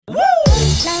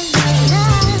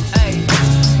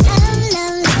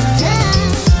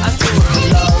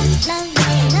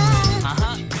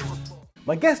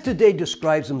guest today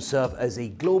describes himself as a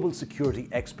global security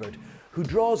expert who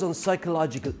draws on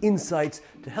psychological insights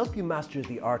to help you master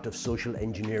the art of social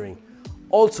engineering,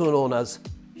 also known as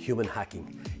human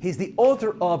hacking. He's the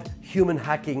author of Human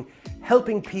Hacking,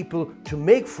 helping people to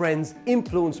make friends,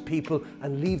 influence people,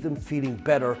 and leave them feeling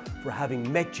better for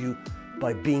having met you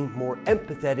by being more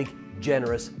empathetic,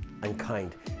 generous, and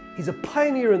kind. He's a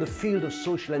pioneer in the field of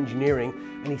social engineering,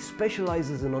 and he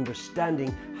specializes in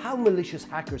understanding how malicious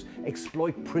hackers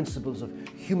exploit principles of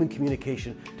human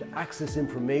communication to access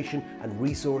information and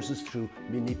resources through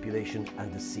manipulation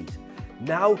and deceit.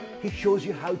 Now he shows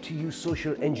you how to use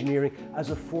social engineering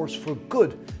as a force for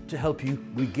good to help you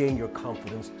regain your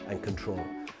confidence and control.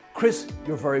 Chris,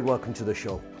 you're very welcome to the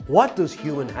show. What does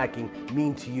human hacking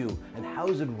mean to you, and how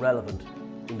is it relevant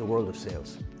in the world of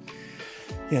sales?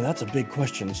 Yeah, that's a big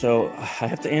question. So I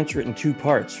have to answer it in two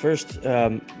parts. First,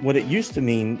 what it used to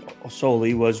mean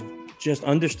solely was just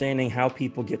understanding how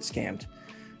people get scammed.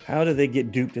 How do they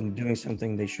get duped into doing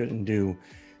something they shouldn't do?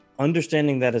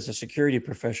 Understanding that as a security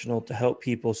professional to help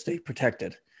people stay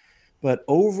protected. But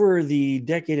over the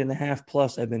decade and a half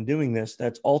plus I've been doing this,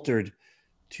 that's altered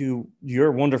to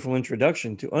your wonderful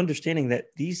introduction to understanding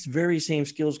that these very same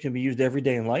skills can be used every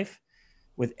day in life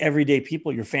with everyday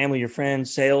people, your family, your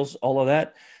friends, sales, all of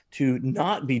that, to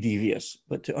not be devious,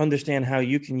 but to understand how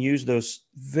you can use those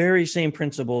very same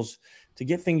principles to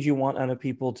get things you want out of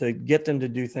people, to get them to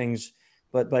do things,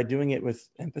 but by doing it with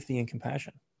empathy and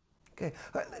compassion. Okay,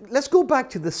 let's go back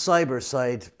to the cyber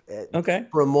side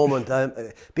for a moment,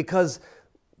 because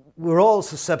we're all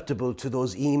susceptible to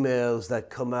those emails that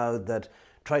come out that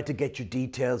try to get your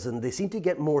details, and they seem to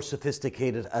get more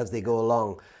sophisticated as they go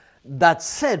along. That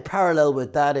said, parallel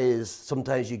with that is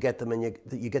sometimes you get them and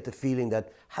you get the feeling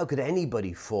that how could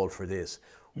anybody fall for this?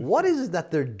 What is it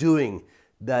that they're doing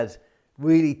that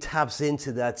really taps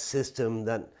into that system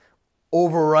that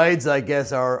overrides, I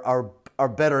guess, our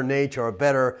better nature, our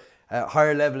better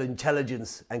higher level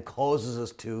intelligence, and causes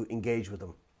us to engage with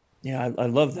them? Yeah, I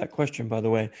love that question, by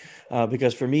the way,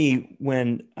 because for me,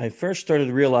 when I first started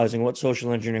realizing what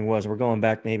social engineering was, we're going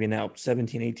back maybe now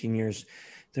 17, 18 years,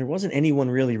 there wasn't anyone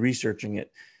really researching it.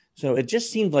 So it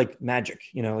just seemed like magic,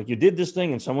 like you did this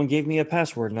thing and someone gave me a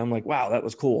password and I'm like, wow, that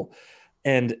was cool.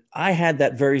 And I had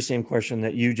that very same question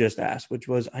that you just asked, which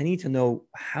was, I need to know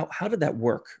how did that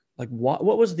work? Like what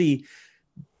was the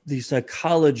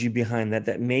psychology behind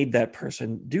that made that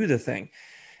person do the thing?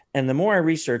 And the more I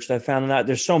researched, I found out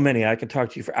there's so many, I could talk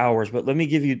to you for hours, but let me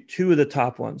give you two of the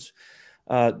top ones.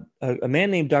 A man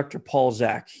named Dr. Paul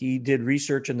Zak, he did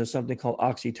research into something called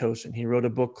oxytocin. He wrote a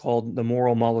book called The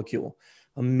Moral Molecule.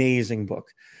 Amazing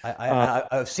book.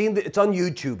 I've seen it's on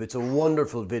YouTube. It's a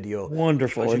wonderful video.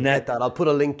 Wonderful. I should get that. I'll put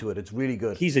a link to it. It's really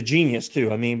good. He's a genius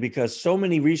too. I mean, because so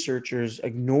many researchers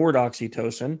ignored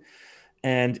oxytocin,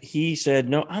 and he said,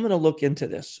 no, I'm going to look into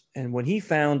this. And what he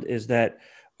found is that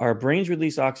our brains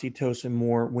release oxytocin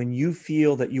more when you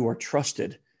feel that you are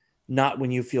trusted, not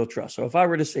when you feel trust. So if I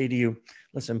were to say to you,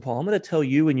 listen, Paul, I'm going to tell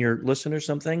you and your listener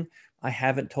something I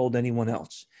haven't told anyone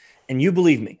else. And you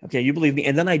believe me. Okay, you believe me.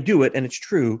 And then I do it and it's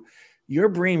true. Your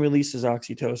brain releases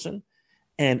oxytocin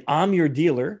and I'm your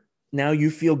dealer. Now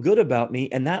you feel good about me.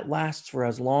 And that lasts for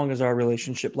as long as our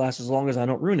relationship lasts, as long as I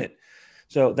don't ruin it.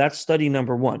 So that's study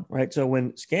number one, right? So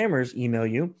when scammers email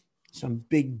you some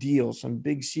big deal, some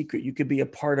big secret, you could be a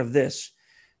part of this,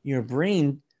 your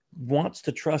brain wants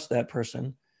to trust that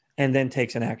person and then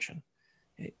takes an action.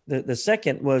 The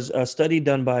second was a study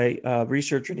done by a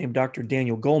researcher named Dr.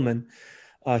 Daniel Goleman.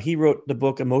 He wrote the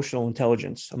book Emotional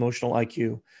Intelligence, Emotional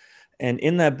IQ. And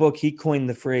in that book, he coined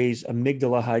the phrase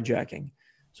amygdala hijacking.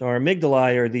 So our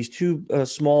amygdala are these two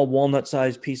small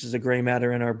walnut-sized pieces of gray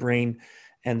matter in our brain,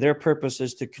 and their purpose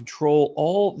is to control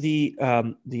all the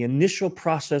initial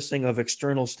processing of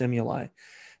external stimuli.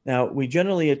 Now, we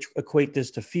generally equate this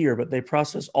to fear, but they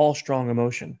process all strong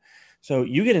emotion. So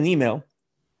you get an email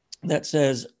that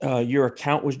says your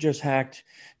account was just hacked,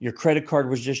 your credit card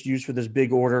was just used for this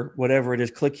big order, whatever it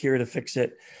is, click here to fix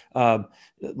it.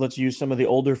 Let's use some of the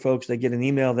older folks. They get an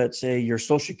email that say your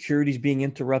social security is being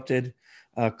interrupted.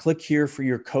 Click here for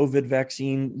your COVID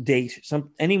vaccine date,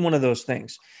 any one of those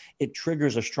things. It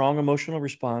triggers a strong emotional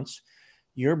response.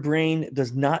 Your brain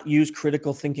does not use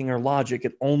critical thinking or logic.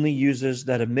 It only uses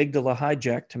that amygdala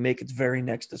hijack to make its very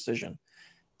next decision.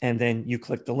 And then you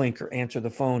click the link or answer the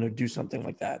phone or do something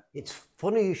like that. It's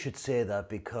funny you should say that,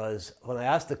 because when I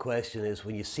ask the question is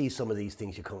when you see some of these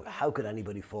things, you come, how could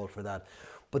anybody fall for that?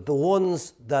 But the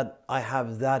ones that I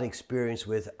have that experience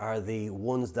with are the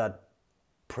ones that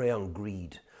prey on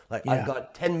greed. Like, I've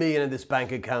got 10 million in this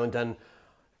bank account and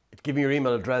give me your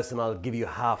email address and I'll give you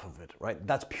half of it, right?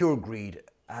 That's pure greed.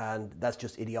 and that's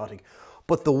just idiotic.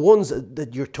 But the ones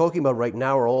that you're talking about right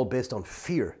now are all based on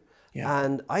fear. Yeah.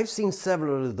 And I've seen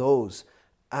several of those,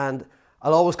 and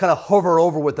I'll always kind of hover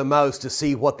over with the mouse to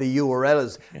see what the URL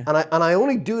is. Yeah. And I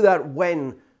only do that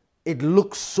when it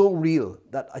looks so real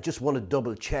that I just want to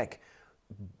double check.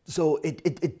 So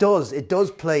it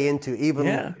does play into, even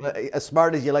as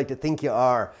smart as you like to think you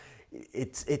are,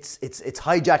 it's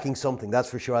hijacking something, that's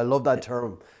for sure. I love that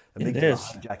term. It is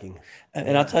hijacking.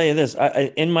 And I'll tell you this,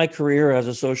 in my career as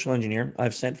a social engineer,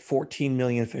 I've sent 14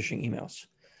 million phishing emails.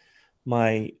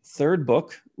 My third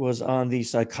book was on the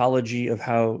psychology of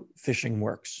how phishing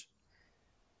works.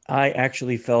 I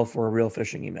actually fell for a real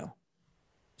phishing email.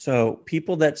 So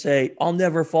people that say, I'll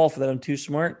never fall for that, I'm too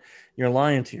smart, you're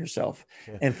lying to yourself.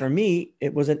 Yeah. And for me,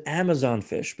 it was an Amazon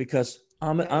phish, because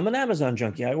I'm an Amazon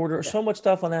junkie. I order so much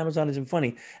stuff on Amazon, isn't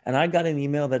funny. And I got an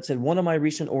email that said one of my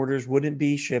recent orders wouldn't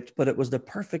be shipped, but it was the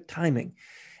perfect timing.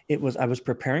 I was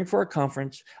preparing for a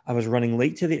conference. I was running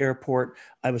late to the airport.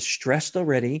 I was stressed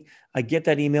already. I get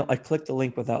that email. I click the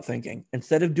link without thinking.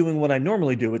 Instead of doing what I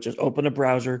normally do, which is open a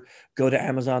browser, go to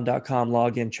Amazon.com,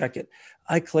 log in, check it.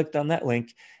 I clicked on that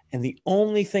link. And the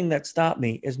only thing that stopped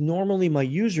me is normally my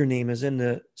username is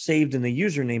saved in the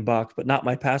username box, but not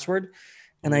my password.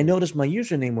 And I noticed my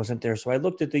username wasn't there. So I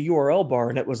looked at the URL bar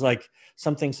and it was like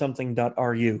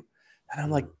something.ru. And I'm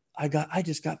like, I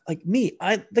just got like me,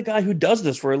 the guy who does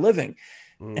this for a living.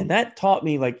 And that taught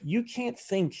me, like,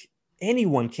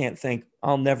 anyone can't think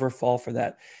I'll never fall for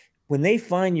that. When they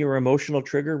find your emotional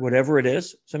trigger, whatever it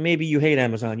is, so maybe you hate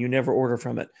Amazon, you never order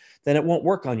from it, then it won't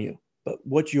work on you. But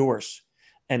what's yours?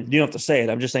 And you don't have to say it.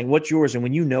 I'm just saying, what's yours? And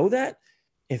when you know that,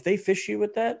 if they fish you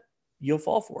with that, you'll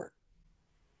fall for it.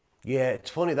 Yeah,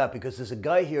 it's funny that, because there's a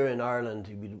guy here in Ireland,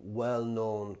 he'd be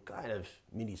well-known kind of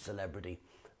mini celebrity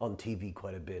on TV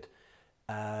quite a bit.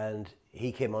 And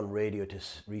he came on radio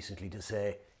recently to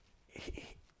say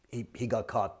he got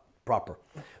caught proper.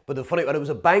 But the funny, but it was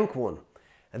a bank one.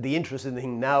 And the interesting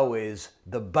thing now is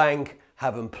the bank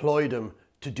have employed him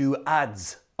to do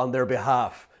ads on their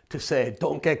behalf to say,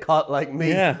 don't get caught like me.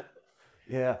 Yeah.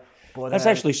 Yeah. But that's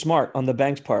actually smart on the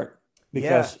bank's part,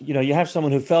 because, you have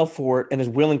someone who fell for it and is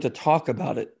willing to talk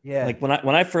about it. Yeah. Like when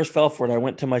I first fell for it, I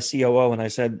went to my COO and I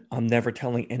said, I'm never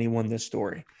telling anyone this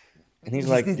story. And he's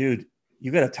like, dude,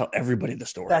 you got to tell everybody the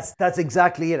story. That's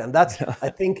exactly it. And that's, I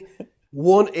think,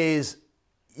 one is,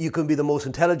 you can be the most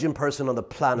intelligent person on the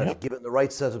planet, given the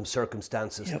right set of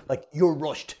circumstances. Like, you're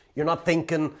rushed, you're not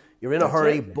thinking, you're in a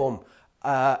hurry, boom.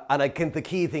 And I think the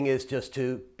key thing is just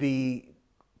to be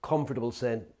comfortable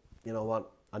saying, you know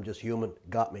what, I'm just human,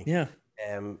 got me. Yeah.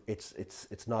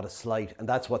 It's not a slight. And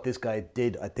that's what this guy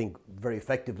did, I think, very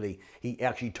effectively. He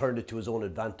actually turned it to his own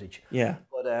advantage. Yeah.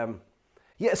 But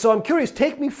so I'm curious,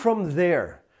 take me from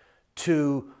there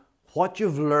to what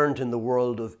you've learned in the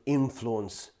world of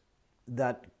influence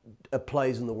that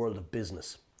applies in the world of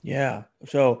business. Yeah.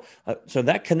 So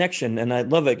that connection, and I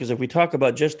love it, because if we talk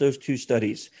about just those two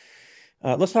studies,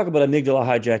 let's talk about amygdala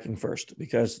hijacking first,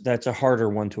 because that's a harder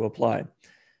one to apply.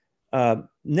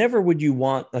 Never would you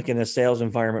want, like in a sales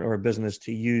environment or a business,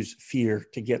 to use fear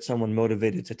to get someone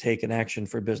motivated to take an action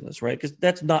for business, right? Because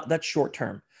that's short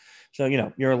term. So,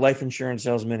 you're a life insurance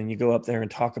salesman and you go up there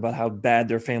and talk about how bad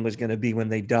their family's going to be when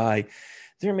they die.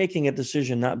 They're making a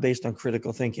decision not based on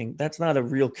critical thinking. That's not a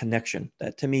real connection.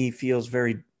 That to me feels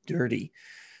very dirty.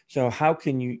 So how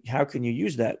can you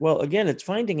use that? Well, again, it's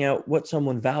finding out what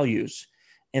someone values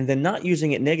and then not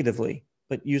using it negatively,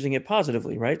 but using it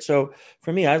positively, right? So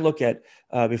for me, I look at,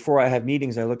 before I have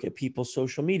meetings, I look at people's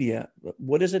social media.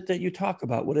 What is it that you talk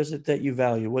about? What is it that you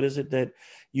value? What is it that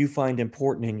you find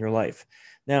important in your life?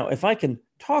 Now, if I can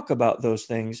talk about those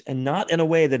things and not in a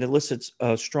way that elicits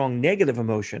a strong negative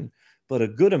emotion, but a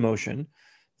good emotion,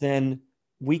 then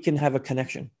we can have a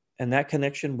connection. And that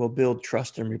connection will build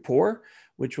trust and rapport,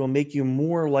 which will make you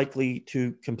more likely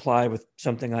to comply with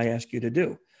something I ask you to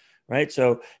do. Right.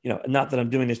 So, not that I'm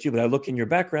doing this to you, but I look in your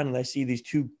background and I see these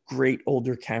two great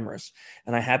older cameras.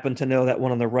 And I happen to know that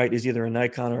one on the right is either a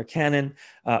Nikon or a Canon,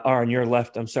 or on your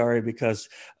left, I'm sorry, because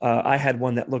I had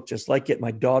one that looked just like it.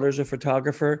 My daughter's a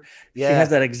photographer. Yeah. She has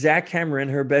that exact camera in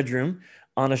her bedroom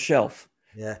on a shelf.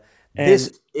 Yeah.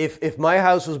 And if my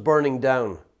house was burning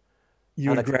down,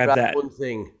 you would grab that one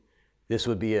thing, this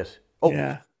would be it. Oh,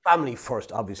 yeah. Family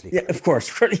first, obviously. Yeah, of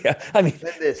course. Yeah, I mean,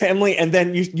 family, and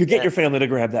then you get your family to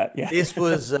grab that. Yeah. This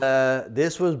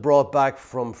was brought back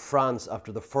from France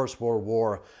after the First World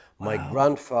War. My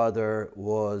grandfather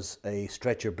was a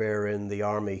stretcher bearer in the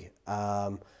army,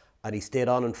 and he stayed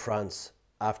on in France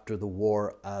after the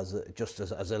war as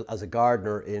a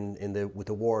gardener with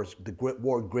the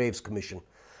War Graves Commission.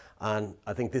 And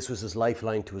I think this was his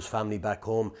lifeline to his family back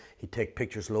home. He'd take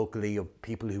pictures locally of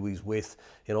people who he's with,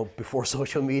 you know, before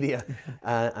social media.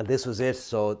 And this was it.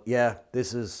 So yeah,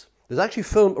 there's actually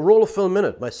a roll of film in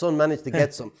it. My son managed to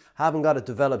get some. Haven't got it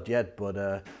developed yet,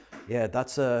 but yeah,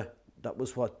 that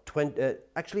was what,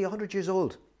 actually 100 years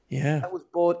old. Yeah. That was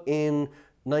bought in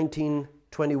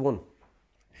 1921.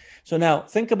 So now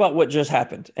think about what just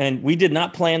happened. And we did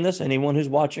not plan this, anyone who's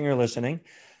watching or listening.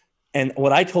 And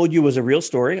what I told you was a real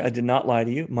story. I did not lie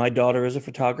to you. My daughter is a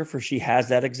photographer. She has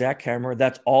that exact camera.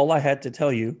 That's all I had to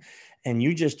tell you. And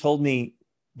you just told me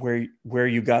where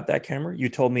you got that camera. You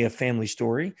told me a family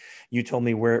story. You told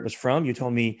me where it was from. You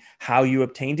told me how you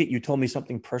obtained it. You told me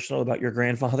something personal about your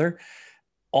grandfather.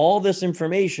 All this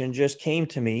information just came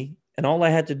to me. And all I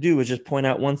had to do was just point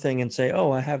out one thing and say,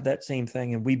 oh, I have that same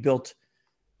thing. And we built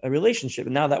a relationship.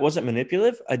 And now that wasn't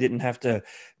manipulative. I didn't have to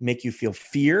make you feel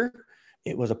fear.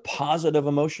 It was a positive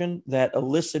emotion that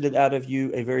elicited out of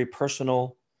you a very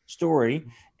personal story.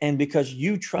 And because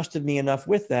you trusted me enough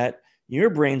with that, your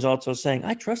brain's also saying,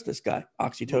 I trust this guy,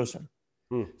 oxytocin.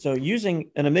 So using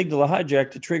an amygdala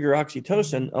hijack to trigger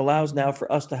oxytocin allows now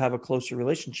for us to have a closer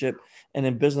relationship. And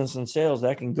in business and sales,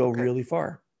 that can go really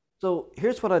far. So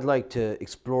here's what I'd like to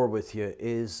explore with you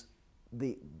is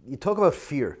you talk about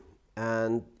fear,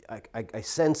 and I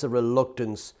sense a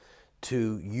reluctance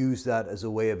to use that as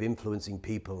a way of influencing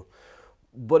people.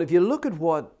 But if you look at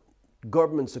what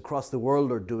governments across the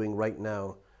world are doing right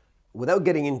now, without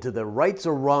getting into the rights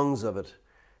or wrongs of it,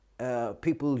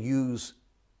 people use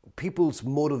people's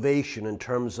motivation in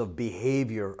terms of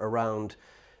behavior around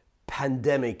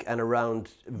pandemic and around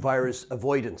virus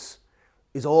avoidance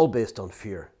is all based on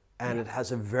fear. And it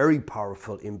has a very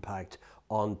powerful impact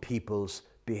on people's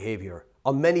behavior,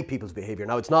 on many people's behavior.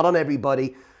 Now, it's not on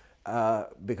everybody,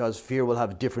 because fear will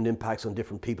have different impacts on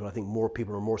different people. I think more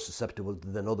people are more susceptible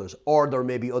than others, or there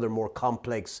may be other more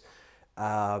complex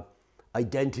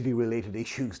identity-related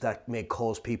issues that may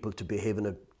cause people to behave in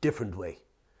a different way.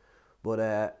 But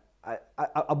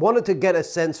I wanted to get a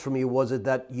sense from you, was it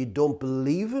that you don't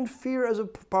believe in fear as a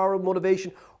power of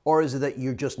motivation, or is it that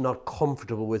you're just not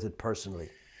comfortable with it personally?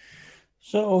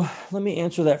 So let me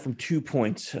answer that from 2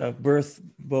 points,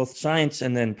 both science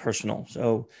and then personal.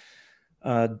 So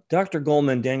Dr.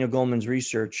 Goleman, Daniel Goleman's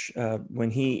research,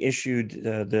 when he issued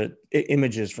the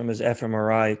images from his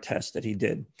fMRI test that he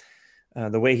did,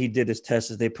 the way he did his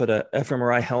test is they put a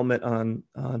fMRI helmet on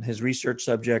his research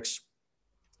subjects.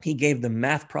 He gave them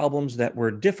math problems that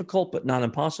were difficult but not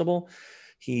impossible.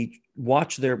 He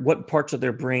watched what parts of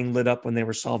their brain lit up when they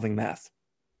were solving math.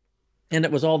 And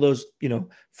it was all those,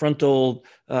 frontal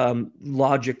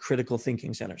logic, critical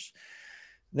thinking centers.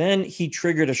 Then he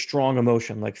triggered a strong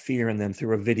emotion like fear in them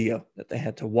through a video that they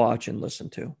had to watch and listen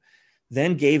to.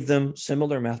 Then gave them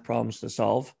similar math problems to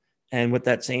solve and with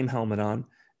that same helmet on,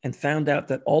 and found out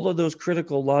that all of those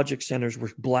critical logic centers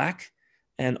were black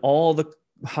and all the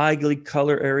highly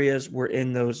color areas were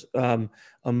in those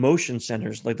emotion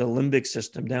centers, like the limbic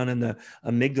system down in the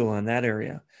amygdala in that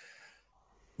area.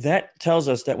 That tells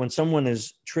us that when someone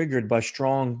is triggered by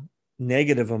strong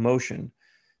negative emotion,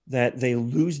 that they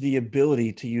lose the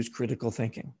ability to use critical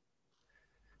thinking.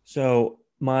 So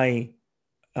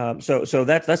that's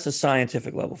the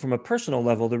scientific level. From a personal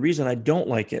level, the reason I don't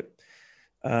like it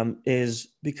is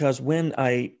because when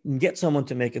I get someone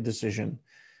to make a decision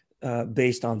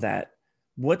based on that,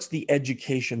 what's the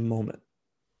education moment?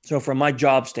 So from my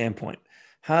job standpoint,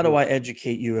 how do I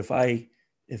educate you if I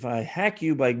hack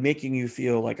you by making you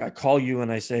feel like I call you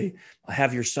and I say, I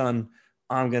have your son,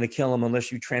 I'm going to kill him unless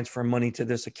you transfer money to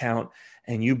this account,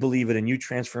 and you believe it and you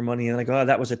transfer money, and I go, oh,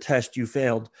 that was a test, you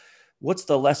failed. What's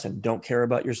the lesson? Don't care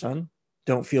about your son.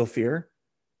 Don't feel fear.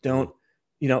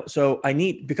 So I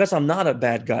need, because I'm not a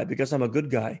bad guy, because I'm a good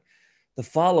guy, the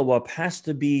follow-up has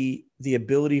to be the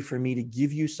ability for me to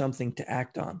give you something to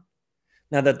act on.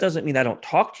 Now, that doesn't mean I don't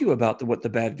talk to you about what the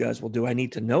bad guys will do. I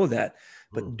need to know that.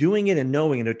 But doing it and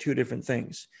knowing it are two different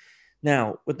things.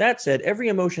 Now, with that said, every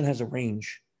emotion has a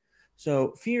range.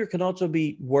 So fear can also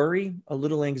be worry, a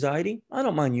little anxiety. I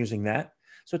don't mind using that.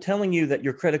 So telling you that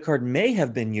your credit card may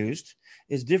have been used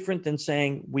is different than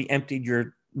saying we emptied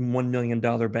your $1 million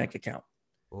bank account.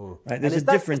 Right? There's a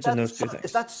difference in those two things.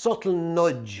 Is that subtle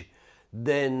nudge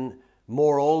then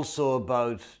more also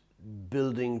about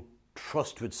building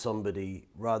trust with somebody,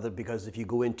 rather, because if you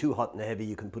go in too hot and heavy,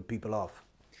 you can put people off?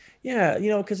 Yeah,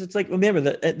 because it's like, remember,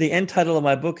 the end title of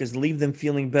my book is Leave Them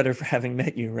Feeling Better for Having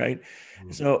Met You, right?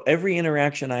 So every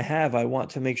interaction I have, I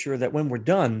want to make sure that when we're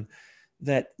done,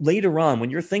 that later on, when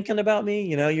you're thinking about me,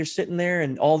 you're sitting there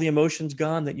and all the emotions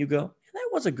gone, that you go, that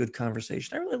was a good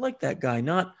conversation. I really like that guy.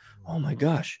 Not, oh my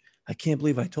gosh, I can't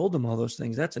believe I told them all those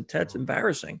things. That's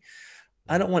embarrassing.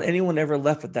 I don't want anyone ever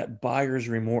left with that buyer's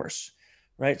remorse,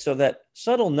 right? So that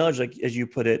subtle nudge, like as you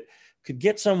put it, could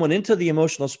get someone into the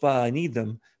emotional spot. I need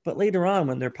them. But later on,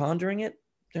 when they're pondering it,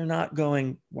 they're not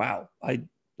going, wow,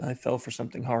 I fell for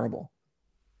something horrible.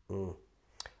 Mm.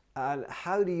 And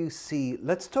how do you see,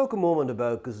 let's talk a moment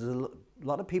about, because a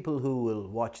lot of people who will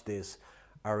watch this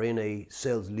are in a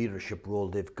sales leadership role.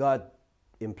 They've got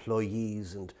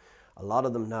employees, and a lot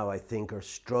of them now, I think, are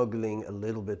struggling a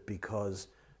little bit because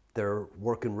they're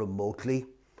working remotely,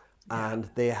 and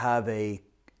they have a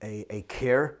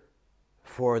care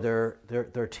for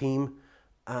their team.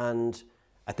 And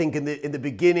I think in the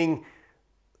beginning,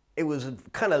 it was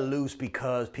kind of loose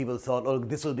because people thought, oh,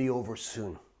 this will be over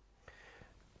soon.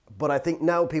 But I think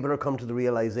now people are come to the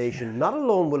realization, not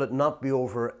alone will it not be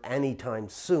over anytime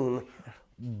soon,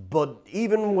 but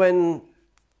even when,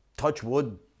 touch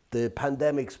wood, the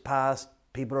pandemic's passed,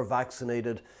 people are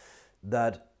vaccinated,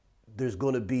 that there's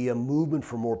going to be a movement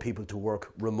for more people to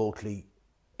work remotely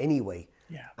anyway.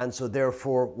 Yeah. And so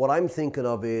therefore, what I'm thinking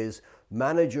of is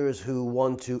managers who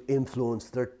want to influence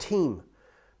their team.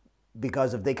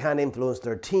 Because if they can't influence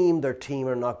their team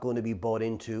are not going to be bought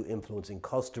into influencing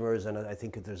customers. And I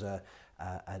think that there's a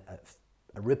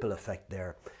ripple effect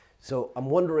there. So I'm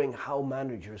wondering how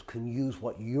managers can use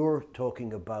what you're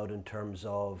talking about in terms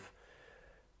of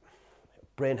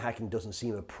brain hacking. Doesn't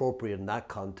seem appropriate in that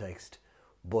context,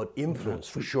 but influence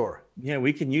for sure. Yeah,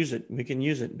 we can use it. We can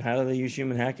use it. How do they use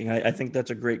human hacking? I think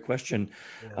that's a great question.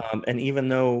 Yeah. And even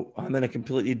though I'm in a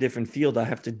completely different field, I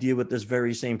have to deal with this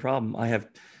very same problem. I have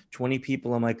 20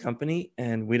 people in my company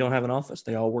and we don't have an office.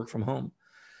 They all work from home.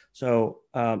 So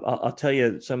I'll tell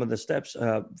you some of the steps.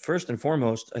 First and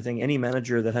foremost, I think any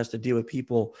manager that has to deal with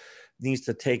people needs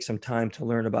to take some time to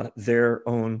learn about their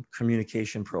own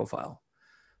communication profile.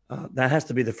 That has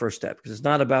to be the first step, because it's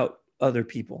not about other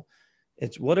people.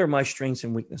 It's what are my strengths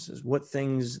and weaknesses? What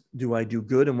things do I do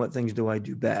good and what things do I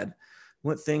do bad?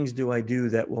 What things do I do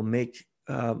that will make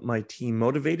my team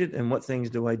motivated, and what things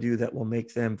do I do that will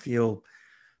make them feel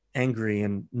angry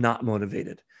and not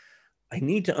motivated? I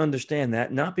need to understand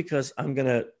that, not because I'm going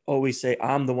to always say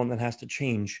I'm the one that has to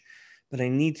change, but I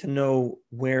need to know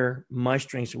where my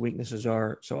strengths and weaknesses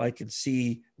are so I could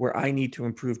see where I need to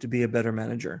improve to be a better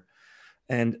manager.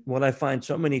 And what I find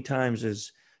so many times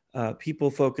is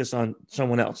people focus on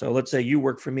someone else. So let's say you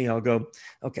work for me. I'll go,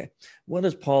 okay, what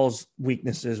is Paul's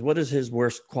weaknesses? What is his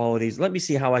worst qualities? Let me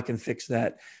see how I can fix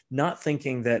that. Not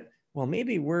thinking that, well,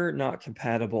 maybe we're not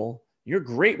compatible. You're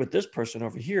great with this person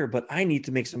over here, but I need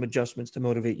to make some adjustments to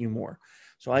motivate you more.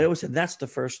 So I always said that's the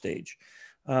first stage.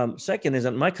 Second is,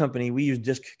 at my company, we use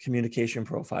DISC communication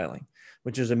profiling,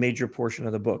 which is a major portion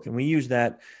of the book. And we use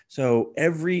that. So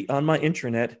on my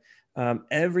intranet,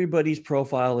 everybody's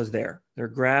profile is there, their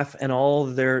graph and all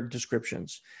of their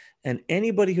descriptions. And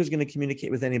anybody who's going to communicate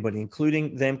with anybody,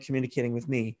 including them communicating with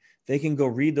me, they can go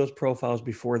read those profiles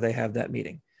before they have that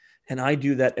meeting. And I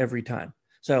do that every time.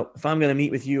 So if I'm going to meet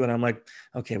with you and I'm like,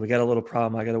 okay, we got a little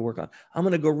problem I got to work on, I'm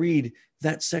going to go read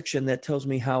that section that tells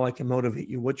me how I can motivate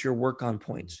you, what's your work on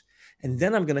points. And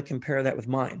then I'm going to compare that with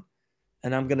mine.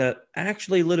 And I'm going to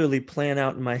actually literally plan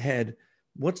out in my head,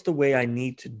 what's the way I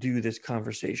need to do this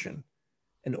conversation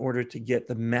in order to get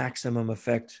the maximum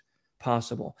effect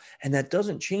possible. And that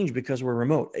doesn't change because we're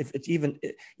remote. If it's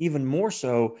even more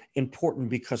so important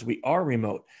because we are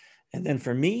remote. And then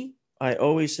for me, I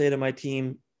always say to my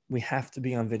team, we have to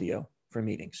be on video for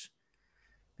meetings,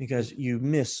 because you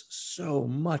miss so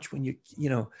much when you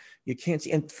can't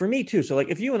see. And for me too. So like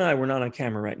if you and I were not on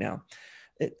camera right now,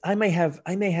 I may have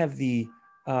the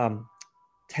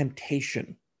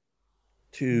temptation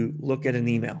to look at an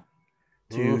email,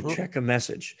 to check a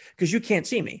message, because you can't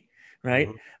see me, right?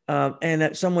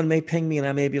 And someone may ping me and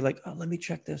I may be like, oh, let me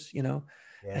check this,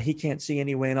 Yeah. He can't see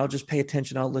anyway, and I'll just pay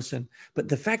attention. I'll listen. But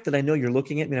the fact that I know you're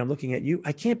looking at me and I'm looking at you,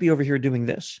 I can't be over here doing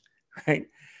this, right?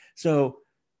 So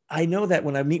I know that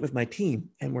when I meet with my team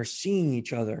and we're seeing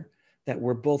each other, that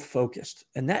we're both focused.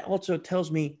 And that also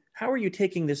tells me, how are you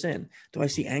taking this in? Do I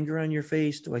see anger on your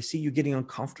face? Do I see you getting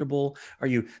uncomfortable? Are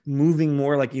you moving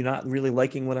more like you're not really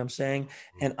liking what I'm saying?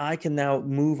 And I can now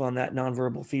move on that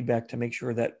nonverbal feedback to make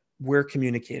sure that we're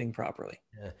communicating properly.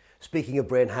 Yeah. Speaking of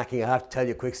brain hacking, I have to tell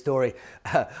you a quick story.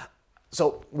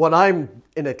 So when I'm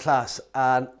in a class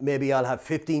and maybe I'll have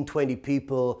 15, 20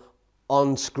 people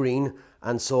on screen,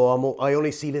 and so I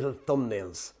only see little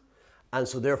thumbnails. And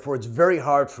so therefore it's very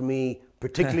hard for me,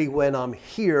 particularly when I'm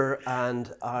here and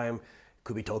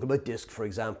could be talking about DISC, for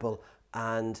example,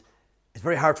 and it's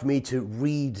very hard for me to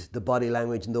read the body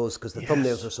language in those because the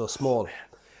thumbnails are so small.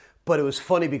 But it was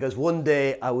funny because one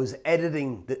day I was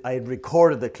editing, I had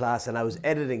recorded the class and I was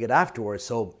editing it afterwards.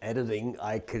 So editing,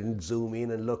 I can zoom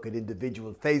in and look at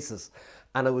individual faces.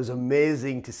 And it was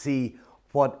amazing to see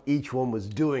what each one was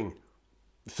doing.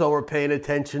 Some are paying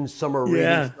attention, some are reading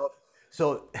Yeah. stuff.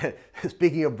 So,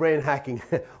 speaking of brain hacking,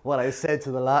 what I said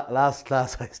to the last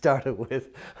class I started with,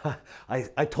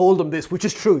 I told them this, which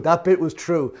is true. That bit was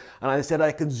true. And I said,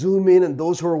 I can zoom in, and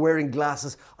those who are wearing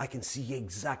glasses, I can see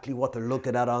exactly what they're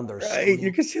looking at on their Right. You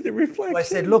screen. can see the So I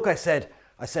said, reflection. look, I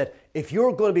said, if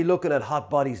you're going to be looking at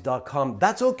hotbodies.com,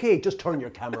 that's okay. Just turn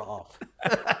your camera off.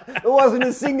 There wasn't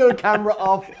a single camera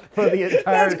off for the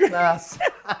entire class.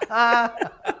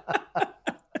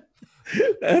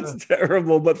 That's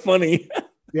terrible, but funny.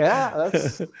 Yeah,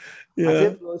 that's Yeah.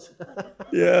 influence.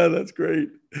 Yeah, that's great.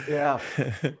 Yeah.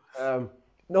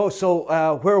 No,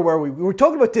 so where were we? We were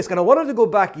talking about disc, and I wanted to go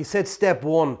back. You said step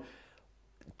one,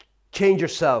 change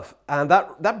yourself, and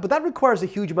but that requires a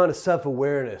huge amount of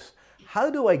self-awareness. How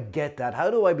do I get that? How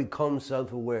do I become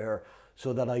self-aware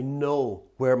so that I know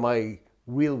where my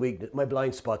real weakness, my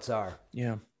blind spots are?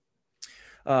 Yeah.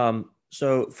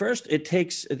 So first, it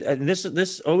takes, and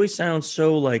this always sounds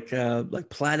so like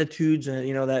platitudes, and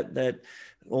that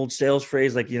old sales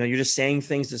phrase, like you're just saying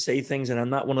things to say things. And I'm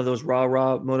not one of those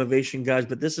rah motivation guys,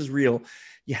 but this is real.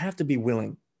 You have to be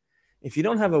willing. If you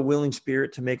don't have a willing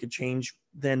spirit to make a change,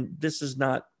 then this is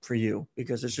not for you,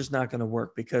 because it's just not going to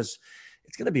work, because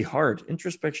it's going to be hard.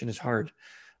 Introspection is hard.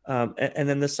 And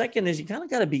then the second is, you kind of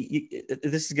got to be,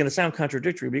 this is going to sound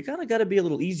contradictory, but you kind of got to be a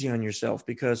little easy on yourself,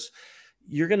 because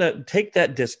you're going to take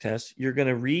that disc test. You're going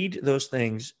to read those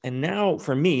things. And now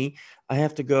for me, I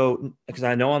have to go, because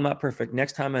I know I'm not perfect.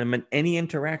 Next time I'm in any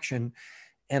interaction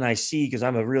and I see, because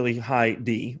I'm a really high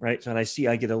D, right? So and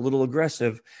I get a little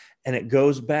aggressive and it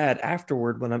goes bad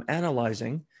afterward when I'm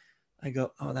analyzing, I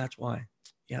go, oh, that's why.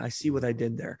 Yeah, I see what I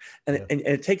did there. And, Yeah. and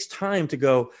it takes time to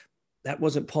go, that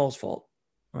wasn't Paul's fault,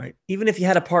 right? Even if you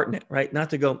had a part in it, right?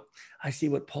 Not to go, I see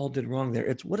what Paul did wrong there.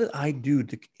 It's what did I do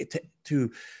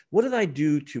what did I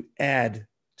do to add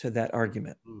to that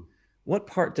argument? Mm. What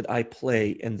part did I play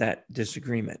in that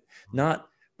disagreement? Not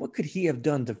what could he have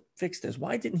done to fix this?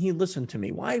 Why didn't he listen to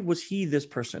me? Why was he this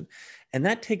person? And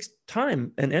that takes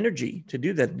time and energy to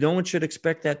do that. No one should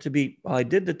expect that to be, well, I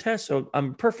did the test, so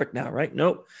I'm perfect now, right?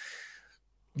 Nope.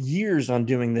 Years on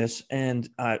doing this, and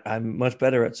I'm much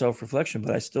better at self-reflection,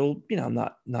 but I still, I'm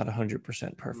not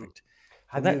 100% perfect. So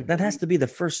Have you that has to be the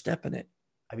first step in it.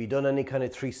 have you done any kind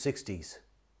of 360s?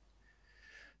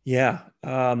 Yeah.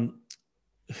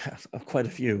 Quite a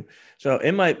few. So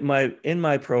in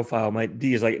my profile, my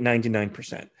D is like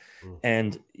 99%.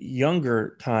 And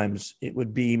younger times, it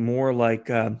would be more like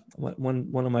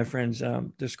one of my friends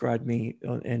described me,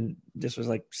 and this was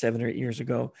like 7 or 8 years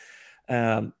ago.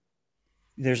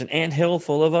 There's an anthill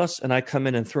full of us, and I come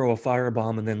in and throw a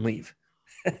firebomb and then leave.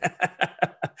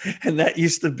 And that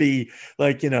used to be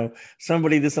like,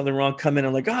 somebody did something wrong, come in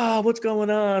and like, what's going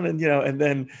on? And, and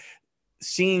then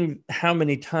seeing how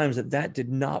many times that did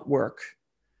not work,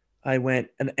 I went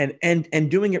and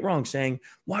doing it wrong, saying,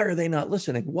 why are they not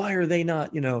listening? Why are they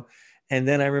not, and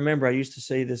then I remember I used to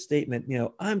say this statement,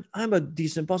 I'm a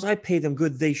decent boss. I pay them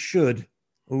good. They should.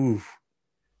 Ooh.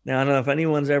 Now, I don't know if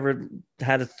anyone's ever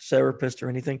had a therapist or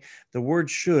anything. The word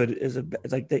should is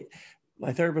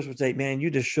my therapist would say, man,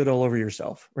 you just should all over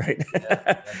yourself. Right.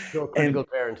 Yeah. You're a critical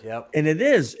parent. Yeah. And it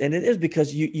is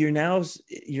because you're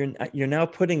now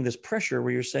putting this pressure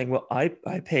where you're saying, well, I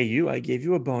pay you, I gave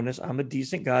you a bonus, I'm a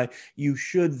decent guy, you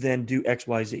should then do X,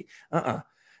 Y, Z.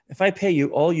 If I pay you,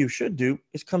 all you should do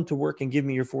is come to work and give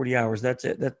me your 40 hours. That's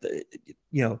it.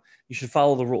 You should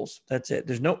follow the rules. That's it.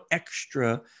 There's no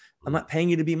extra. I'm not paying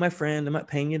you to be my friend. I'm not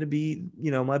paying you to be,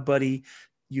 my buddy.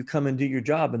 You come and do your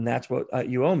job, and that's what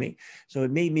you owe me. So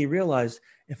it made me realize,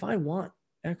 if I want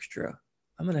extra,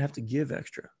 I'm going to have to give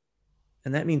extra.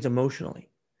 And that means emotionally.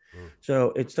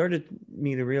 So it started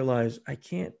me to realize I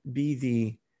can't be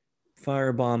the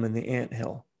firebomb in the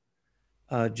anthill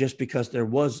just because there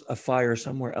was a fire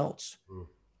somewhere else.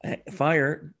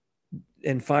 Fire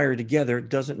and fire together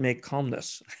doesn't make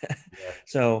calmness. Yeah.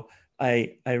 So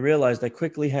I realized I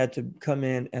quickly had to come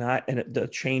in, and the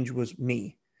change was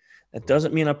me. That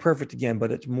doesn't mean I'm perfect again,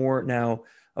 but it's more now,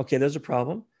 okay, there's a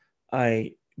problem.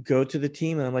 I go to the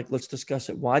team and I'm like, let's discuss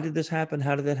it. Why did this happen?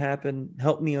 How did that happen?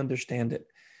 Help me understand it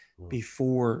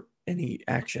before any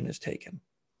action is taken.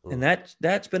 And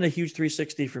that's been a huge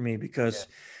 360 for me, because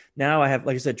now I have,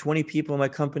 like I said, 20 people in my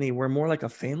company. We're more like a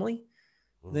family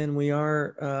than we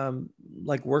are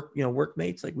like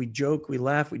workmates. Like we joke, we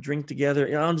laugh, we drink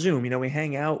together on Zoom. We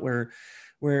hang out.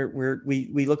 where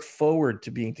we look forward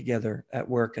to being together at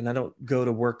work. And I don't go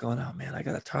to work on, oh man, I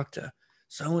got to talk to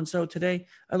so-and-so today.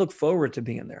 I look forward to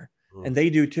being there, and they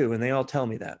do too. And they all tell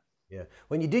me that. Yeah.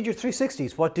 When you did your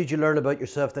 360s, what did you learn about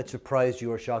yourself that surprised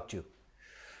you or shocked you?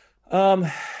 Um,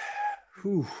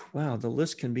 wow, the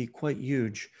list can be quite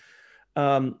huge.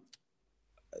 Um,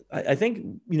 I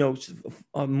think,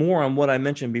 more on what I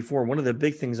mentioned before. One of the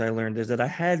big things I learned is that I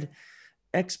had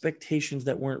expectations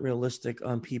that weren't realistic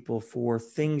on people for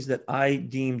things that I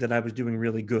deemed that I was doing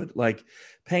really good, like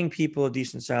paying people a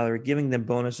decent salary, giving them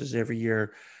bonuses every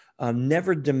year,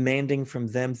 never demanding from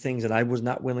them things that I was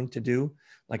not willing to do.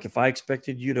 Like if I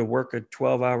expected you to work a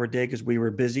 12-hour day because we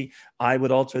were busy, I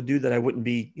would also do that. I wouldn't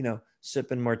be,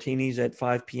 sipping martinis at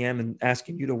 5 p.m. and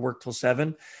asking you to work till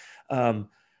 7. Um,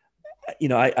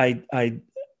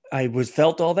 I was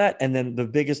felt all that. And then the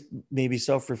biggest maybe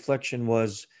self-reflection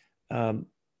was,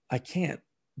 I can't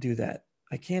do that.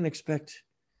 I can't expect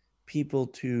people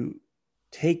to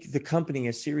take the company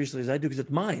as seriously as I do, because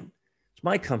it's mine. It's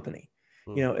my company.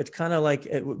 It's kind of like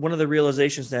one of the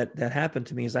realizations that happened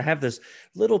to me is I have this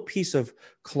little piece of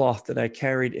cloth that I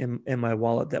carried in my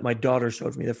wallet that my daughter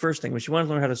showed me. The first thing, when she wanted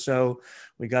to learn how to sew,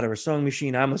 we got her a sewing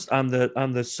machine. I'm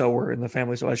the sewer in the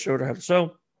family, so I showed her how to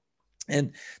sew.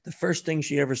 And the first thing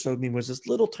she ever sewed me was this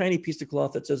little tiny piece of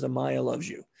cloth that says "Amaya loves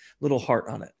you," little heart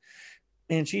on it.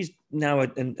 And she's now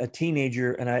a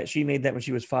teenager, and she made that when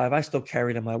she was 5. I still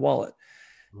carry it in my wallet.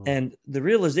 And the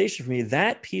realization for me,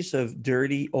 that piece of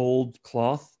dirty old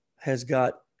cloth has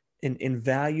got an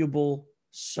invaluable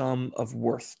sum of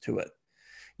worth to it.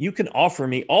 You can offer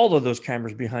me all of those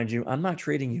cameras behind you. I'm not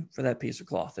trading you for that piece of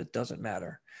cloth. It doesn't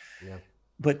matter. Yeah.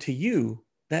 But to you,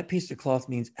 that piece of cloth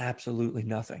means absolutely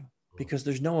nothing because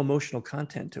there's no emotional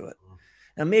content to it.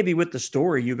 Now, maybe with the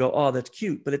story, you go, oh, that's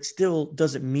cute, but it still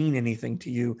doesn't mean anything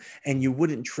to you. And you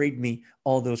wouldn't trade me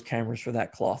all those cameras for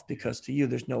that cloth because to you,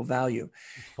 there's no value.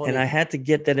 And I had to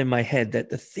get that in my head that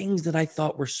the things that I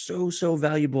thought were so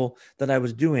valuable that I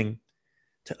was doing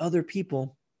to other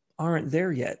people aren't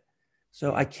there yet.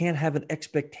 So I can't have an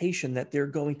expectation that they're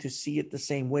going to see it the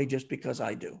same way just because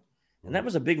I do. And that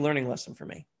was a big learning lesson for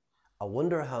me. I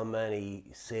wonder how many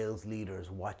sales leaders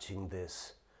watching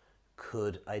this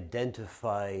could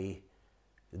identify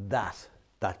that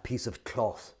piece of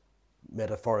cloth,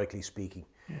 metaphorically speaking,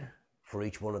 for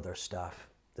each one of their staff.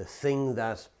 The thing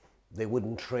that they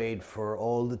wouldn't trade for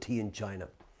all the tea in China.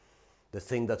 The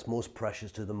thing that's most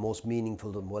precious to them, most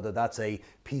meaningful to them, whether that's a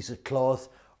piece of cloth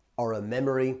or a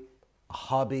memory, a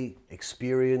hobby,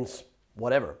 experience,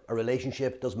 whatever, a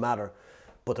relationship, doesn't matter.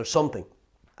 But there's something.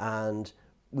 And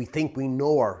we think we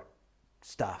know our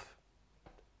staff.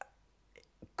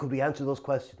 Could we answer those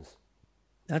questions?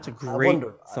 That's a great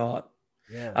thought.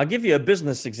 I'll give you a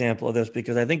business example of this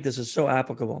because I think this is so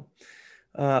applicable.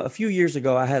 A few years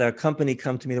ago, I had a company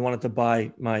come to me that wanted to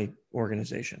buy my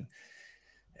organization.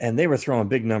 And they were throwing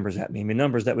big numbers at me. I mean,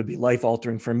 numbers that would be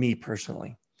life-altering for me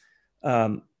personally.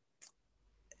 And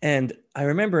I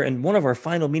remember in one of our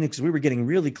final meetings, because we were getting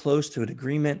really close to an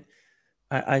agreement,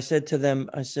 I said to them,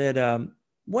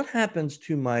 what happens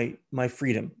to my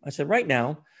freedom? I said, right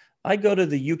now, I go to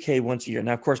the UK once a year.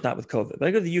 Now, of course, not with COVID, but I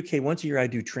go to the UK once a year. I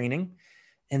do training.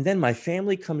 And then my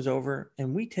family comes over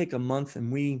and we take a month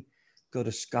and we go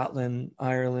to Scotland,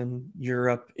 Ireland,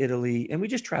 Europe, Italy, and we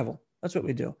just travel. That's what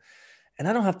we do. And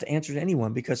I don't have to answer to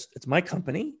anyone because it's my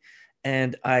company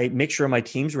and I make sure my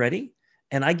team's ready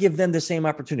and I give them the same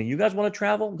opportunity. You guys want to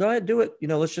travel? Go ahead, do it.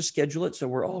 Let's just schedule it so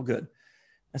we're all good.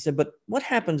 I said, but what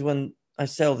happens when I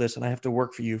sell this and I have to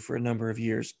work for you for a number of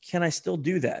years? Can I still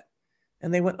do that?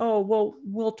 And they went, oh, well,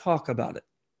 we'll talk about it.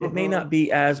 It may not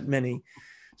be as many.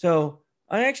 So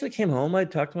I actually came home. I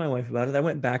talked to my wife about it. I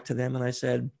went back to them and I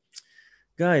said,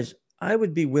 guys, I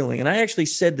would be willing. And I actually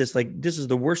said this, like, this is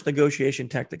the worst negotiation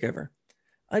tactic ever.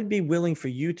 I'd be willing for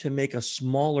you to make a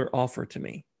smaller offer to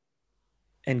me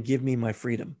and give me my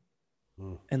freedom.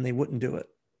 And they wouldn't do it.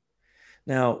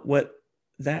 Now,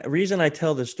 that reason I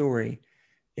tell this story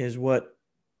is what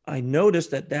I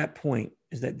noticed at that point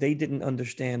is that they didn't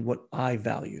understand what I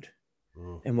valued.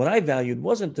 And what I valued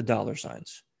wasn't the dollar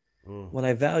signs. What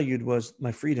I valued was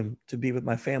my freedom to be with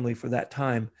my family for that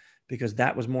time, because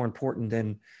that was more important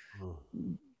than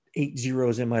 8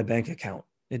 zeros in my bank account.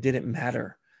 It didn't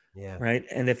matter. Yeah. Right.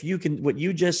 And if you can, what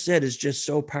you just said is just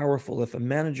so powerful. If a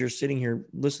manager sitting here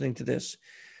listening to this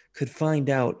could find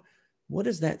out what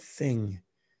is that thing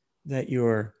that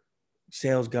your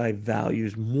sales guy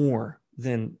values more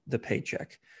than the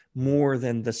paycheck, more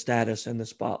than the status and the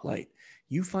spotlight.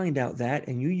 You find out that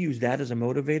and you use that as a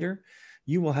motivator,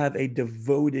 you will have a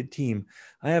devoted team.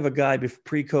 I have a guy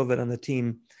pre-COVID on the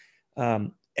team.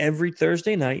 every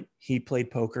Thursday night, he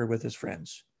played poker with his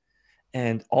friends.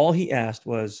 And all he asked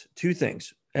was two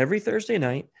things. Every Thursday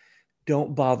night,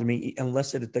 don't bother me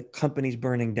unless the company's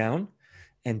burning down.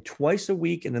 And twice a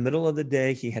week in the middle of the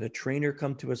day, he had a trainer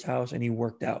come to his house and he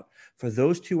worked out. For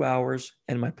those 2 hours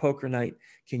and my poker night,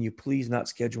 can you please not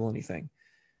schedule anything?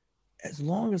 As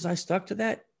long as I stuck to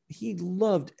that, he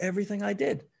loved everything I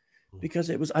did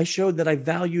because I showed that I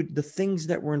valued the things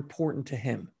that were important to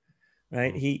him.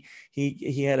 Right.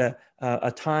 He had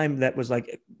a time that was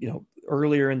like,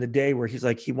 earlier in the day where he's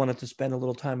like, he wanted to spend a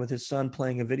little time with his son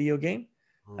playing a video game.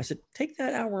 I said, take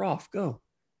that hour off, go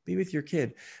be with your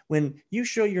kid. When you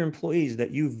show your employees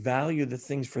that you value the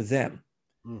things for them,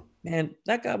 man,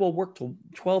 that guy will work till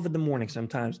 12 in the morning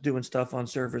sometimes doing stuff on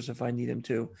servers if I need him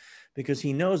to, because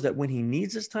he knows that when he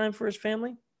needs his time for his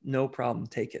family, no problem,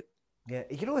 take it. Yeah.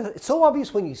 It's so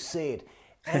obvious when you say it.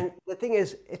 And the thing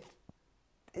is,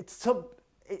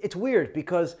 it's weird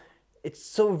because it's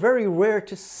so very rare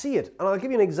to see it. And I'll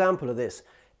give you an example of this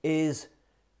is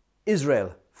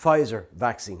Israel, Pfizer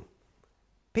vaccine.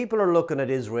 People are looking at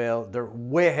Israel. They're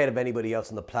way ahead of anybody else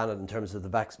on the planet in terms of the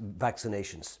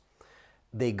vaccinations.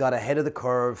 They got ahead of the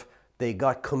curve. They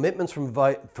got commitments from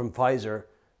Pfizer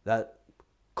that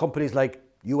companies like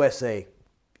USA,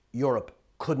 Europe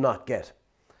could not get.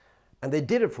 And they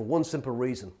did it for one simple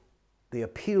reason. They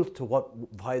appealed to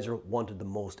what Pfizer wanted the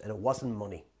most, and it wasn't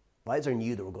money. Pfizer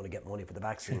knew they were going to get money for the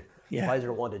vaccine. Yeah.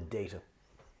 Pfizer wanted data.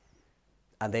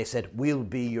 And they said, we'll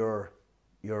be your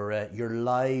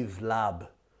live lab.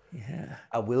 Yeah.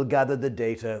 And we'll gather the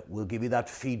data. We'll give you that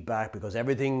feedback because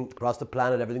everything across the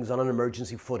planet, everything's on an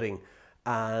emergency footing.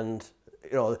 And,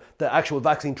 the actual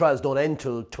vaccine trials don't end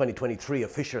till 2023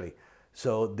 officially.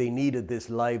 So they needed this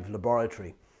live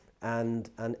laboratory. And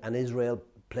Israel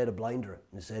played a blinder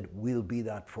and said, we'll be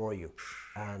that for you.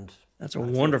 And that's a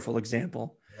wonderful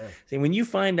example. Yeah. See, when you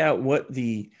find out what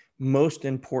the most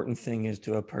important thing is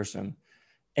to a person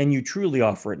and you truly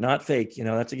offer it, not fake,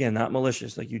 that's again, not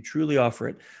malicious, like you truly offer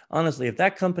it. Honestly, if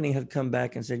that company had come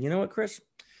back and said, you know what, Chris,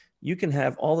 you can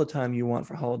have all the time you want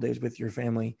for holidays with your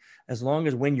family, as long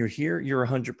as when you're here, you're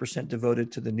 100%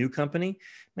 devoted to the new company,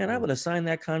 man, I would have signed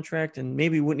that contract and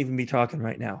maybe wouldn't even be talking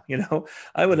right now.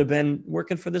 I would have been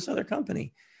working for this other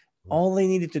company. All they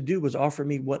needed to do was offer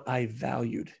me what I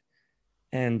valued.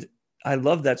 And I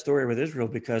love that story with Israel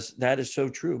because that is so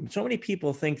true. So many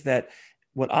people think that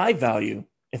what I value,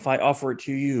 if I offer it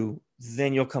to you,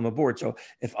 then you'll come aboard. So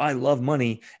if I love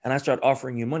money and I start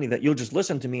offering you money, that you'll just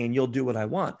listen to me and you'll do what I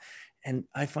want. And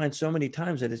I find so many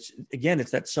times that it's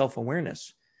that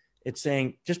self-awareness. It's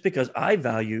saying, just because I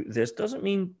value this doesn't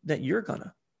mean that you're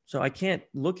gonna. So I can't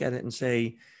look at it and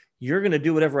say, you're going to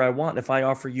do whatever I want if I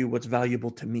offer you what's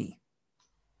valuable to me.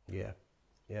 Yeah.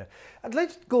 Yeah. And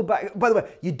let's go back. By the way,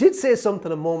 you did say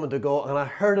something a moment ago and I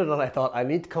heard it and I thought I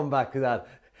need to come back to that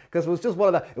because it was just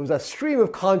it was a stream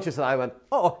of consciousness and I went,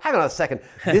 oh, hang on a second.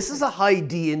 This is a high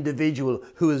D individual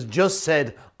who has just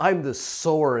said, I'm the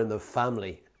sower in the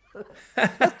family.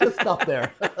 Let's just stop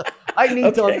there. I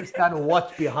need to understand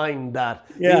what's behind that.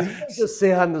 Yeah. You can't just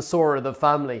say I'm the sower of the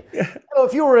family. Yeah.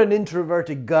 If you were an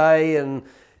introverted guy and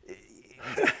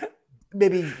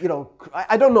maybe,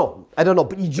 I don't know,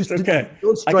 but you just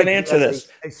don't strike I can answer this.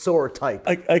 A sower type.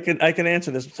 I can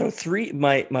answer this. So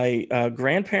my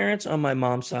grandparents on my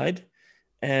mom's side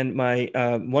and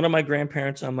one of my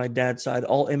grandparents on my dad's side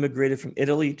all immigrated from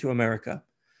Italy to America.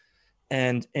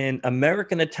 And in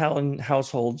American Italian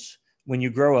households, when you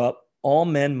grow up, all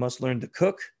men must learn to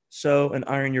cook, sew, and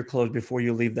iron your clothes before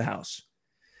you leave the house.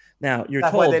 Now you're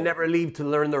That's told why they never leave to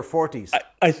learn their 40s.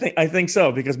 I think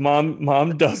so, because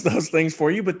mom does those things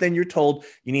for you, but then you're told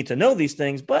you need to know these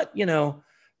things, but you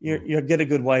get a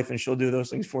good wife and she'll do those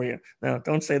things for you. Now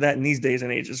don't say that in these days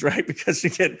and ages, right? Because you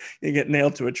get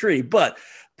nailed to a tree. But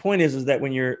point is that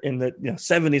when you're in the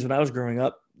 70s, when I was growing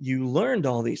up, you learned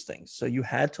all these things. So you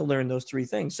had to learn those three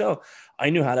things. So I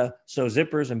knew how to sew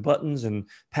zippers and buttons and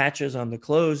patches on the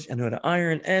clothes. I knew how to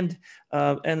iron and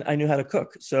I knew how to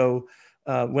cook. So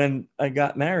when I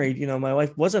got married, my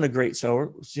wife wasn't a great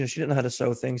sewer. She didn't know how to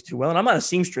sew things too well. And I'm not a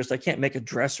seamstress. I can't make a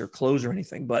dress or clothes or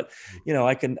anything, but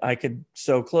I could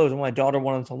sew clothes. And my daughter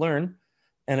wanted to learn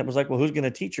and it was like, well, who's going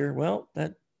to teach her? Well,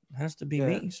 that has to be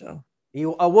me. So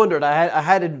I wondered, I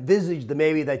had envisaged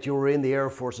maybe that you were in the Air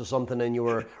Force or something and you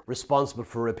were responsible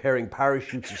for repairing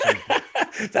parachutes or something.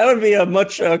 That would be a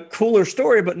much cooler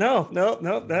story, but no,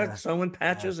 that's sewing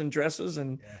patches and dresses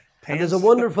and pants. And there's a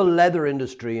wonderful leather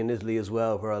industry in Italy as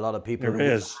well, where a lot of people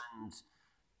there is.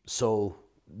 sew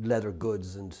leather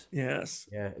goods and Yes,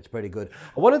 yeah, it's pretty good.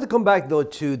 I wanted to come back though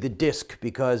to the disc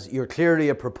because you're clearly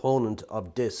a proponent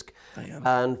of disc. I am.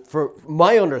 And for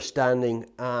my understanding,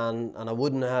 and I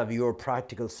wouldn't have your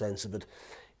practical sense of it,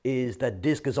 is that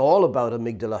disc is all about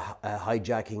amygdala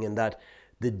hijacking, and that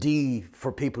the D,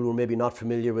 for people who are maybe not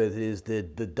familiar with, is the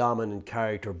dominant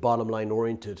character, bottom line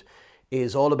oriented,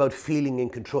 is all about feeling in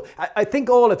control. I think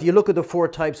if you look at the four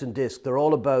types in disc, they're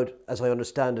all about, as I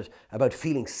understand it, about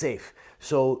feeling safe.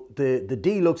 So the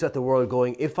D looks at the world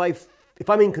going, if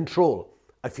I'm in control,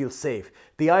 I feel safe.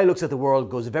 The I looks at the world,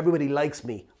 goes, if everybody likes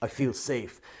me, I feel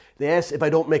safe. The S, if I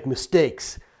don't make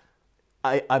mistakes,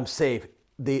 I'm safe.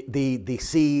 The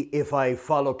C, if I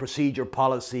follow procedure,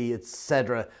 policy,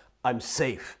 etc., I'm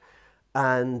safe.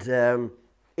 And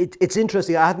it's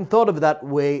interesting. I hadn't thought of it that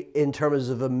way in terms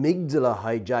of amygdala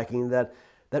hijacking.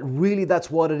 That really that's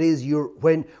what it is.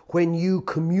 When you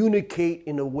communicate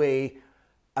in a way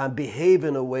and behave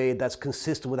in a way that's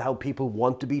consistent with how people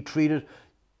want to be treated,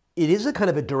 it is a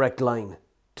kind of a direct line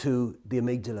to the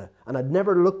amygdala. And I'd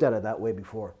never looked at it that way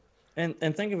before.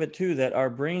 And think of it too, that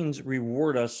our brains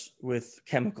reward us with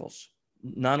chemicals,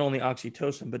 not only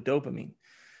oxytocin, but dopamine.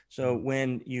 So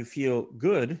when you feel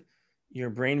good, your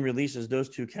brain releases those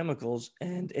two chemicals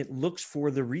and it looks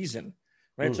for the reason,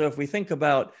 right? So if we think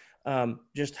about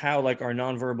just how like our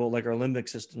nonverbal, like our limbic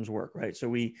systems work, right? So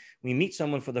we meet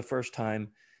someone for the first time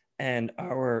and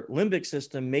our limbic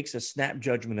system makes a snap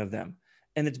judgment of them.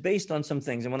 And it's based on some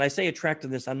things. And when I say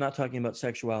attractiveness, I'm not talking about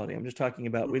sexuality. I'm just talking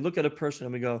about, we look at a person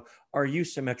and we go, are you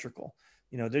symmetrical?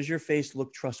 You know, does your face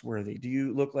look trustworthy? Do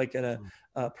you look like a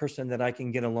person that I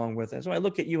can get along with? And so I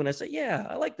look at you and I say, yeah,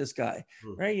 I like this guy,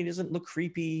 right? He doesn't look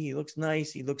creepy. He looks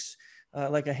nice. He looks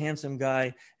like a handsome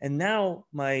guy. And now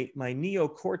my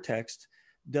neocortex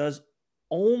does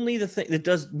only the thing, it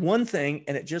does one thing,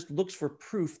 and it just looks for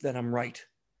proof that I'm right.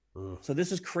 So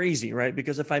this is crazy, right?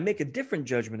 Because if I make a different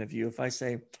judgment of you, if I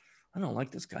say, I don't like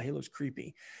this guy, he looks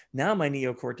creepy. Now my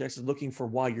neocortex is looking for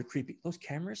why you're creepy. Those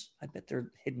cameras, I bet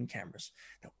they're hidden cameras.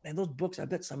 And those books, I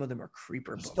bet some of them are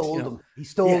creeper books. He stole them. He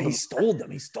stole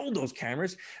them. He stole those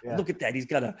cameras. Yeah. Look at that. He's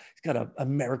got a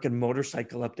American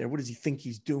motorcycle up there. What does he think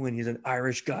he's doing? He's an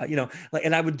Irish guy,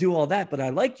 and I would do all that, but I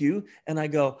like you. And I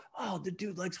go, oh, the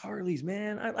dude likes Harleys,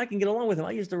 man. I can get along with him.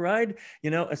 I used to ride,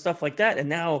 and stuff like that. And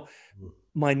now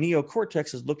my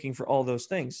neocortex is looking for all those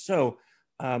things. So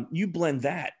you blend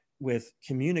that with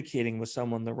communicating with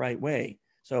someone the right way.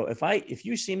 So if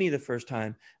you see me the first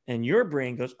time and your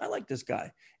brain goes, I like this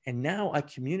guy, and now I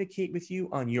communicate with you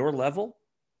on your level,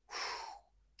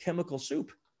 chemical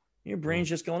soup. Your brain's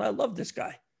just going, I love this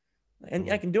guy, and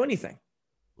I can do anything,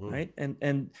 right?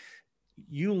 And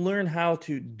you learn how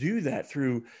to do that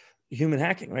through human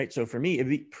hacking, right? So for me, it'd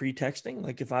be pre-texting.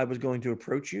 Like if I was going to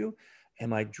approach you,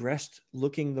 am I dressed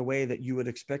looking the way that you would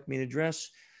expect me to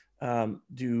dress?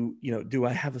 Do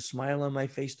I have a smile on my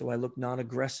face? Do I look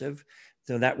non-aggressive?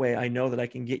 So that way I know that I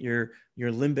can get your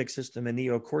limbic system and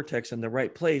neocortex in the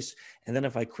right place. And then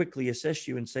if I quickly assess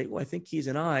you and say, well, I think he's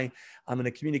an I, I'm going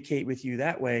to communicate with you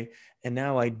that way. And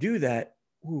now I do that.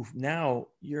 Now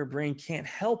your brain can't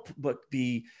help but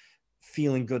be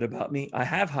feeling good about me. I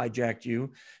have hijacked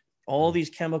you. All these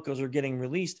chemicals are getting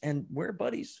released and we're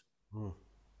buddies.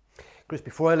 Chris,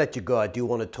 before I let you go, I do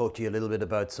want to talk to you a little bit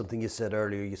about something you said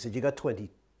earlier. You said you got 20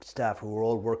 staff who are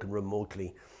all working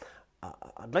remotely.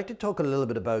 I'd like to talk a little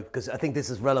bit about, because I think this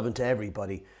is relevant to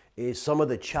everybody, is some of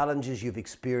the challenges you've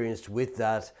experienced with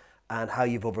that and how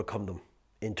you've overcome them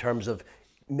in terms of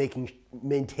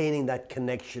maintaining that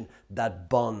connection, that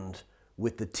bond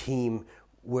with the team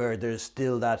where there's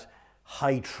still that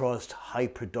high trust, high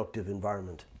productive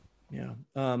environment.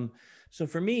 Yeah. So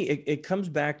for me, it comes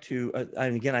back to,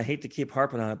 and again, I hate to keep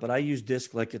harping on it, but I use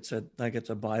DISC like it's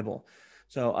a Bible.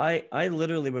 So I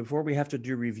literally, before we have to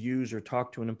do reviews or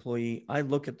talk to an employee, I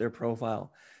look at their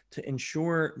profile to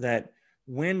ensure that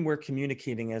when we're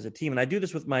communicating as a team, and I do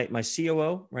this with my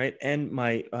COO, right, and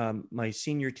my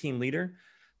senior team leader.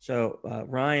 So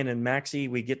Ryan and Maxie,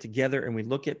 we get together and we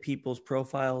look at people's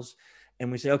profiles and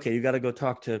we say, okay, you got to go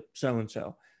talk to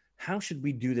so-and-so. How should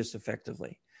we do this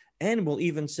effectively? And we'll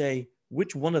even say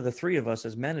which one of the three of us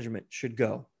as management should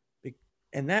go.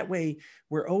 And that way,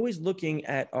 we're always looking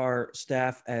at our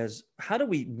staff as how do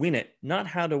we win it, not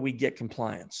how do we get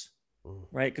compliance,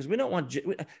 right? Because we don't want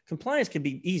compliance can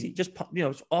be easy. Just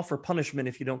offer punishment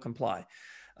if you don't comply.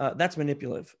 That's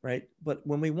manipulative, right? But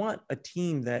when we want a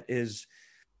team that is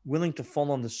willing to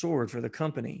fall on the sword for the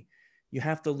company, you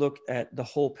have to look at the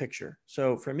whole picture.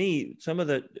 So for me, some of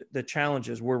the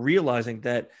challenges, we're realizing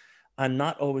that I'm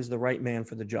not always the right man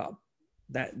for the job.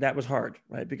 that was hard,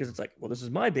 right? Because it's like, well, this is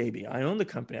my baby. I own the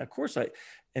company. Of course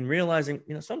and realizing,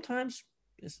 sometimes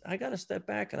I got to step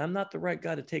back and I'm not the right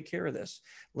guy to take care of this.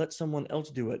 Let someone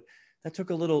else do it. That took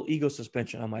a little ego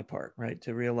suspension on my part, right?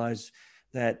 To realize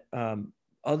that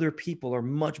other people are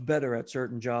much better at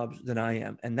certain jobs than I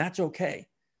am. And that's okay.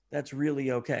 That's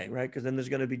really okay, right? Because then there's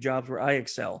going to be jobs where I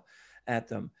excel at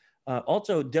them.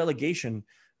 Also, delegation.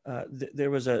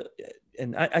 There was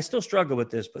and I still struggle with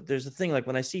this, but there's a thing like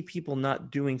when I see people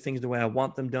not doing things the way I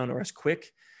want them done or as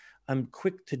quick, I'm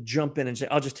quick to jump in and say,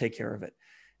 I'll just take care of it.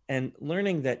 And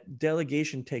learning that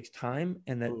delegation takes time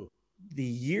and that the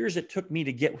years it took me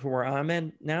to get to where I'm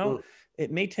in now,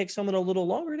 it may take someone a little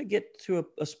longer to get to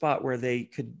a spot where they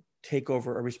could take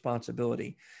over a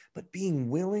responsibility. But being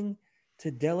willing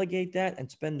to delegate that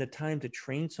and spend the time to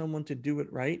train someone to do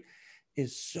it right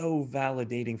is so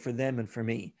validating for them and for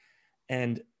me.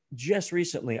 And just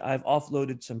recently, I've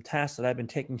offloaded some tasks that I've been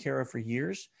taking care of for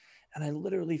years. And I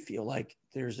literally feel like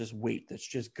there's this weight that's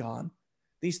just gone.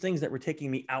 These things that were taking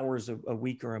me hours a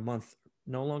week or a month,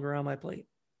 no longer on my plate.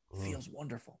 Feels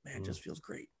wonderful, man. It just feels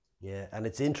great. Yeah, and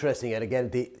it's interesting. And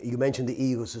again, you mentioned the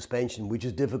ego suspension, which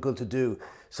is difficult to do.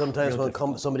 Sometimes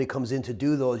when somebody comes in to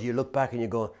do those, you look back and you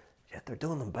go, yeah, they're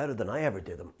doing them better than I ever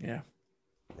did them. Yeah.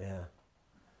 Yeah.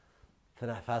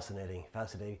 Fascinating.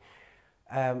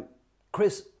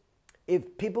 Chris,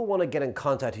 if people want to get in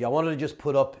contact with you, I wanted to just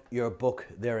put up your book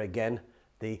there again.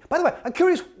 By the way, I'm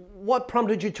curious, what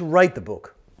prompted you to write the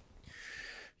book?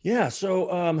 Yeah,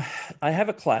 so I have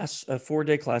a class, a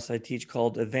 4-day class I teach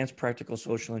called Advanced Practical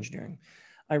Social Engineering.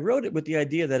 I wrote it with the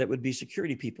idea that it would be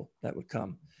security people that would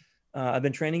come. I've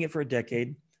been training it for a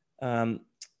decade.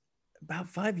 About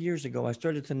 5 years ago, I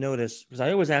started to notice, because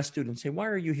I always ask students, hey, why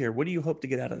are you here? What do you hope to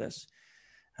get out of this?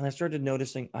 And I started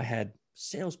noticing I had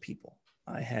salespeople,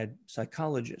 I had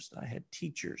psychologists, I had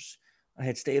teachers, I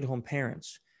had stay-at-home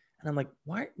parents. And I'm like,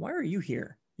 why are you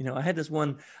here? I had this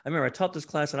one, I remember I taught this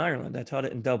class in Ireland. I taught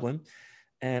it in Dublin.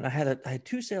 And I had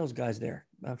 2 sales guys there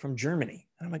from Germany.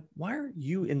 And I'm like, why are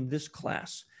you in this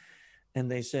class? And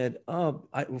they said,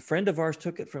 a friend of ours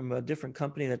took it from a different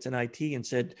company that's in IT and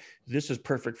said, this is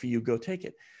perfect for you. Go take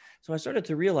it. So I started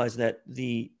to realize that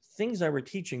the things I were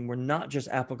teaching were not just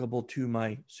applicable to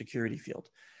my security field.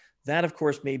 That, of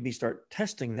course, made me start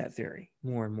testing that theory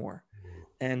more and more.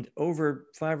 And over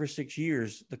 5 or 6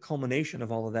 years, the culmination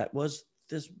of all of that was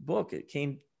this book. It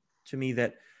came to me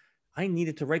that I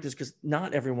needed to write this because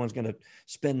not everyone's going to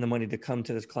spend the money to come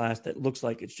to this class that looks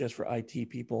like it's just for IT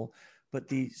people, but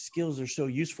the skills are so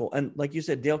useful. And like you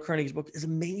said, Dale Carnegie's book is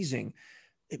amazing.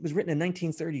 It was written in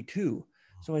 1932.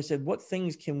 So I said, what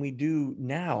things can we do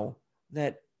now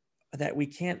that we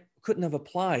couldn't have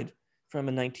applied from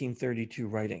a 1932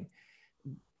 writing?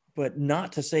 But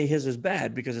not to say his is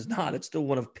bad, because it's not. It's still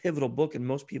one of pivotal book in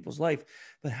most people's life.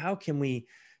 But how can we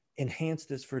enhance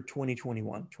this for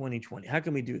 2021, 2020? How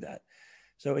can we do that?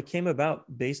 So it came about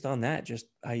based on that. Just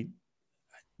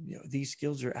these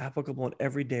skills are applicable in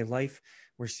everyday life.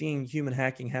 We're seeing human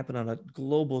hacking happen on a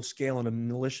global scale in a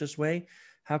malicious way.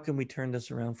 How can we turn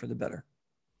this around for the better?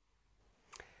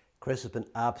 Chris, it's been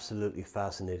absolutely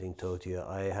fascinating talking to you.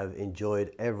 I have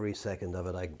enjoyed every second of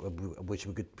it. I wish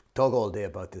we could talk all day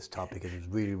about this topic. It was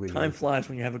really, really Time flies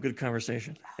when you have a good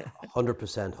conversation.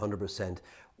 100%.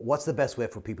 What's the best way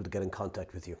for people to get in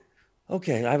contact with you?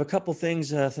 Okay, I have a couple things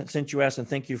since you asked, and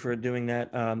thank you for doing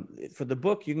that. For the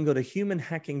book, you can go to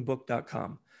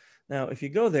humanhackingbook.com. Now, if you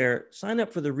go there, sign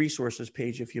up for the resources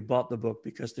page if you bought the book,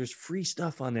 because there's free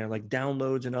stuff on there like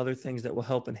downloads and other things that will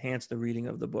help enhance the reading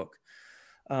of the book.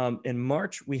 In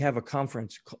March, we have a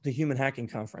conference, the Human Hacking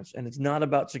Conference, and it's not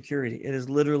about security. It is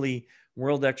literally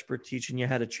world experts teaching you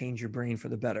how to change your brain for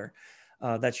the better.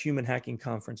 That's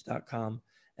humanhackingconference.com.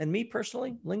 And me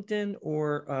personally, LinkedIn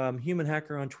or Human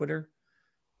Hacker on Twitter.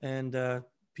 And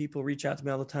people reach out to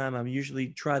me all the time. I usually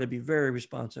try to be very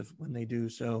responsive when they do.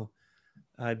 So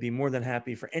I'd be more than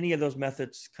happy for any of those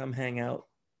methods. Come hang out,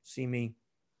 see me,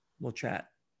 we'll chat.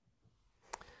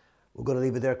 We're going to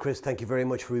leave it there, Chris. Thank you very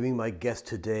much for being my guest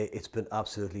today. It's been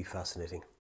absolutely fascinating.